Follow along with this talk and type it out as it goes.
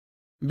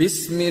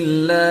بسم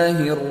الله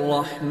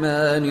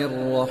الرحمن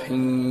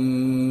الرحيم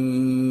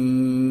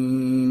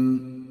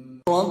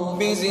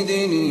رب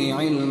زدني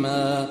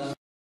علما.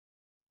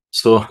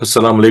 So,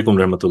 Assalamu alaikum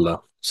rahmatullah.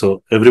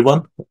 So,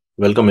 everyone,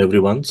 welcome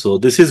everyone. So,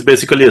 this is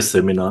basically a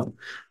seminar.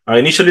 I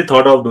initially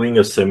thought of doing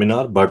a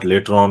seminar, but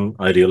later on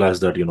I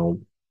realized that,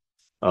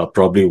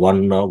 probably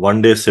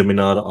one day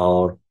seminar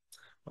or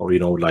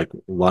like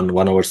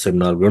one hour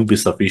seminar won't be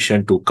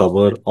sufficient to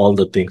cover all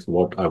the things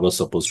what I was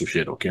supposed to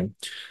share. Okay.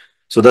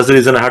 So, that's the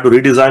reason I had to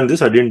redesign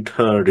this. I didn't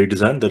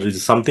redesign. There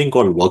is something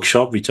called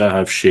workshop, which I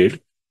have shared.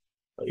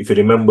 If you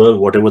remember,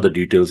 whatever the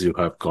details you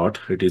have got,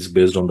 it is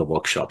based on the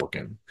workshop.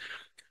 Okay.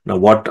 Now,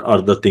 what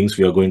are the things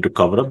we are going to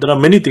cover up? There are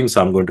many things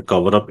I'm going to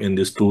cover up in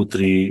this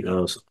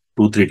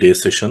 2-3 day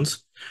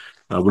sessions.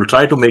 We'll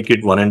try to make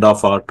it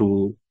 1.5 hour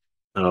to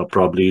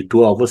probably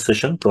 2 hour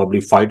session,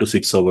 probably 5 to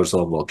 6 hours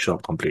of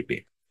workshop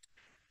completely.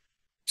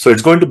 So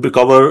it's going to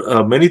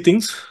cover many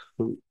things.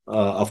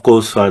 Of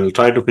course, I'll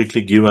try to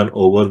quickly give an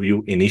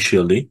overview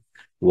initially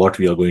what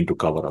we are going to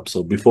cover up.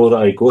 So before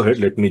I go ahead,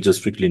 let me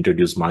just quickly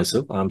introduce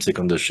myself. I'm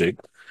Sikandar Shaik.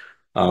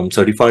 I'm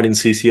certified in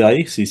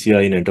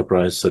CCIE in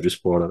Enterprise Service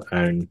Provider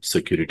and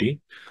Security.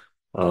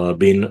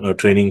 Been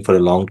training for a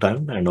long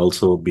time and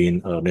also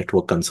been a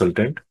network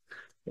consultant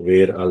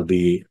where I'll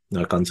be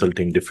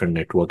consulting different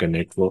network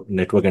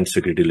and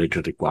security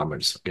related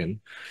requirements. Again,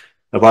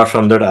 apart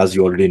from that, as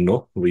you already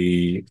know,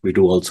 we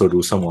do also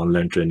do some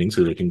online trainings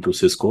relating to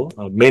Cisco,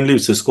 mainly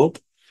Cisco.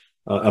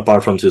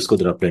 Apart from Cisco,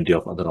 there are plenty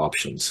of other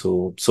options.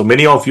 So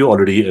many of you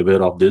already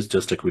aware of this.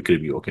 Just a quick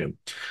review, okay?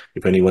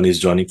 If anyone is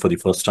joining for the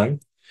first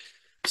time,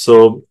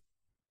 so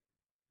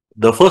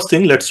the first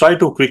thing, let's try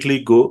to quickly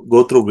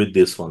go through with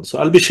this one. So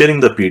I'll be sharing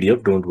the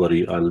PDF. Don't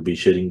worry, I'll be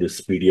sharing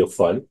this PDF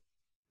file,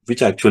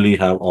 which actually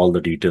have all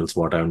the details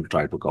what I'm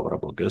trying to cover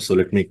up. Okay, so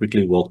let me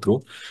quickly walk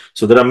through.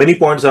 So there are many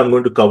points I'm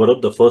going to cover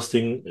up. The first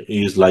thing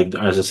is, like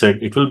as I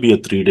said, it will be a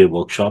 3-day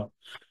workshop.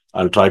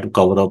 I'll try to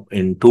cover up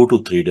in 2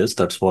 to 3 days.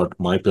 That's what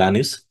my plan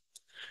is.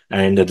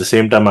 And at the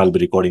same time, I'll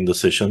be recording the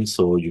session,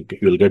 so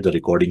you'll get the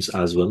recordings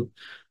as well.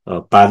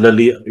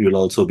 Parallelly, you'll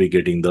also be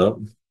getting the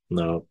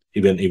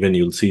even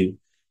you'll see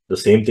the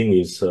same thing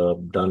is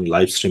done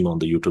live stream on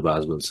the YouTube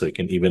as well, so you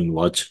can even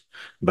watch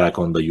back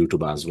on the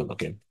YouTube as well.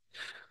 Okay,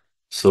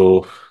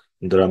 so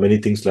there are many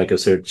things, like I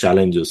said,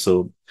 challenges.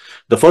 So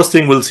the first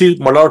thing, we'll see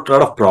a lot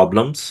of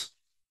problems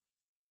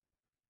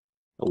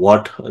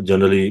what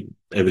generally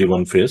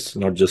everyone face,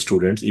 not just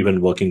students,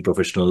 even working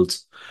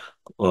professionals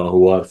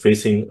who are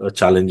facing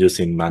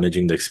challenges in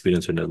managing the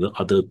experience and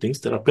other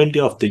things. There are plenty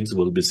of things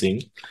we'll be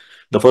seeing.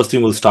 The first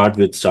thing, we'll start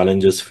with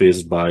challenges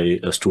faced by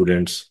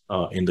students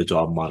in the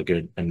job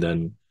market, and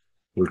then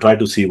we'll try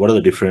to see what are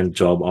the different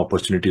job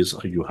opportunities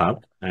you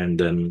have, and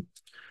then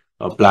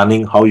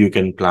planning how you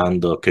can plan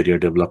the career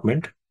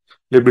development a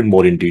little bit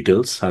more in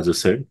details, as I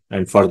said.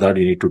 And for that,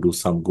 you need to do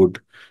some good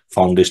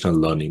foundational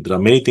learning. There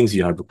are many things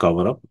you have to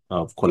cover up,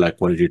 like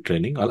quality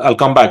training. I'll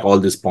come back all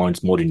these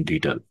points more in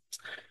detail.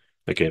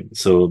 Okay,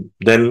 so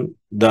then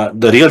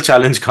the real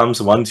challenge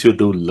comes once you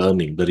do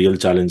learning. The real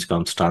challenge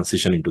comes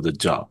transition into the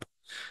job,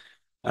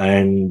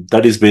 and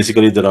that is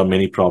basically, there are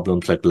many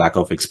problems like lack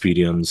of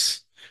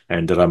experience,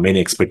 and there are many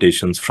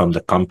expectations from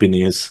the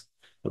companies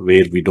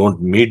where we don't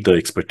meet the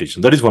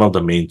expectation. That is one of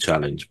the main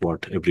challenge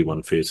what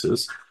everyone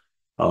faces.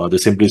 They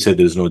simply say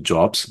there's no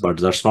jobs, but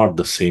that's not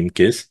the same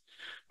case.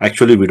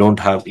 Actually, we don't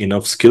have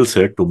enough skill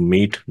set to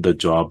meet the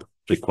job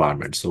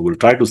requirements. So we'll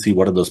try to see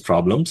what are those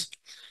problems.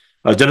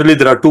 Generally,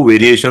 there are two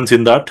variations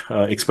in that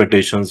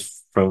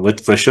expectations from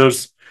with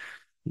freshers.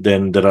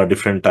 Then there are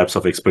different types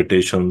of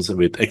expectations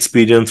with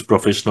experienced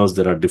professionals.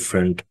 There are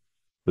different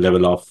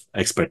level of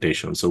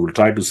expectations. So we'll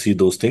try to see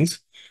those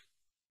things.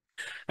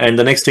 And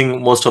the next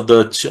thing, most of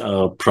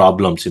the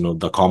problems,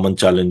 the common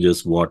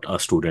challenges what a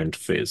student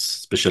face,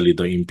 especially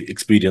the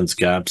experience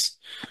gaps.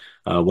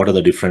 What are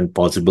the different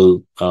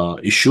possible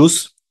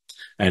issues,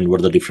 and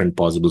what are the different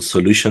possible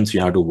solutions you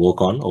have to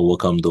work on,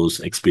 overcome those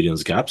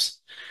experience gaps.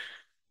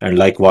 And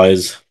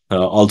likewise,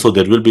 also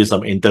there will be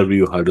some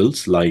interview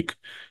hurdles, like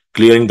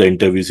clearing the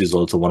interviews is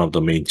also one of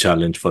the main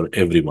challenge for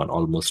everyone,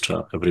 almost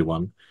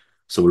everyone.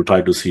 So we'll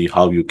try to see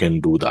how you can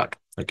do that.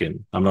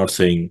 Again, I'm not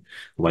saying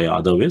via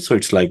other ways. So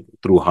it's like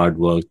through hard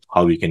work,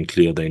 how we can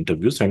clear the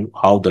interviews and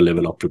how the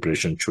level of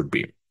preparation should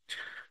be.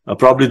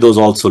 Probably those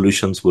all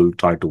solutions we'll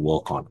try to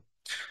work on.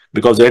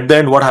 Because at the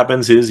end, what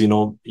happens is,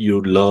 you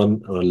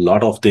learn a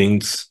lot of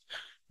things,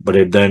 but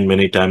at the end,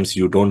 many times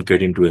you don't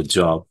get into a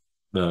job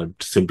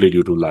simply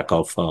due to lack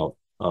of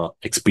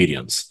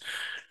experience.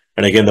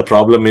 And again, the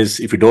problem is,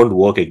 if you don't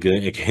work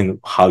again,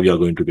 how you are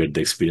going to get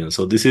the experience.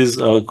 So this is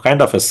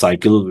kind of a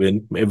cycle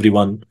when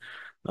everyone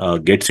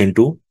gets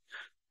into.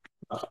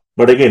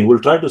 But again, we'll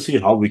try to see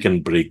how we can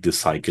break this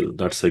cycle.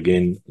 That's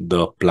again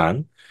the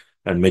plan.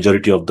 And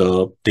majority of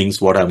the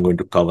things what I'm going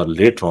to cover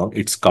later on,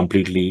 it's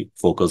completely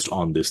focused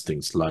on these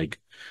things, like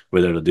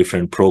whether the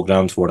different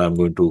programs, what I'm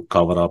going to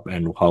cover up,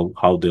 and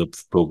how the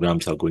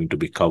programs are going to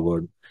be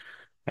covered,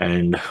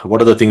 and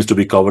what are the things to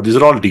be covered. These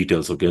are all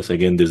details. Okay, so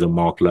again, there's a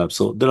mock lab,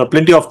 so there are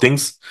plenty of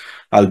things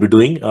I'll be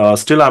doing.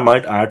 Still, I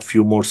might add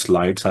few more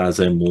slides as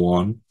I move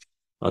on.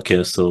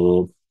 Okay,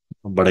 so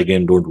but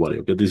again, don't worry.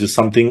 Okay, this is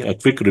something, a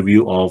quick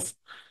overview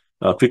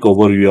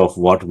of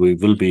what we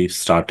will be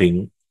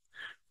starting,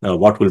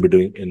 what we'll be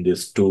doing in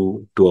this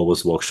 2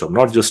 hours workshop.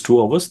 Not just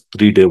 2 hours,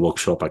 3 day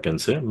workshop, I can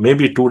say.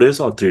 Maybe 2 days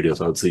or 3 days.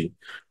 I'll see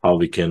how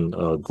we can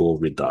go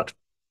with that.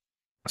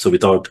 So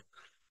without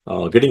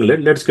getting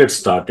late, let's get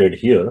started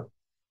here.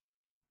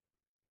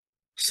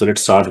 So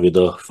let's start with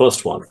the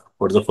first one.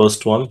 What's the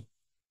first one?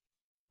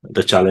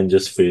 The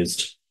challenges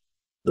faced,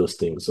 those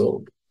things.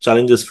 So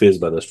challenges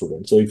faced by the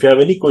students. So if you have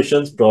any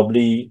questions,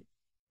 probably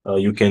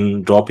you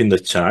can drop in the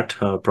chat.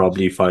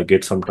 Probably if I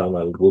get some time,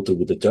 I'll go through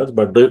with the chat.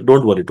 But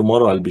don't worry,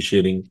 tomorrow I'll be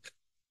sharing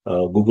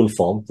Google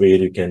form where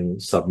you can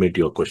submit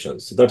your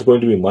questions. So that's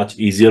going to be much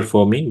easier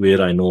for me,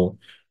 where I know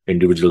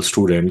individual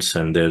students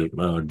and their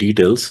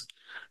details.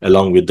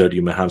 Along with that,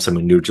 you may have some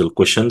individual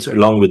questions.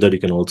 Along with that, you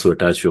can also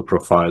attach your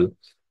profile,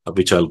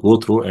 which I'll go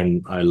through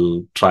and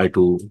I'll try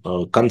to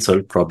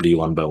consult probably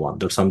one by one.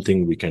 That's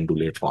something we can do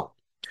later on.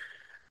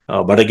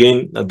 But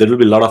again, there will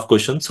be a lot of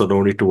questions, so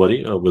don't need to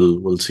worry.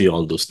 We'll see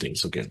all those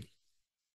things again.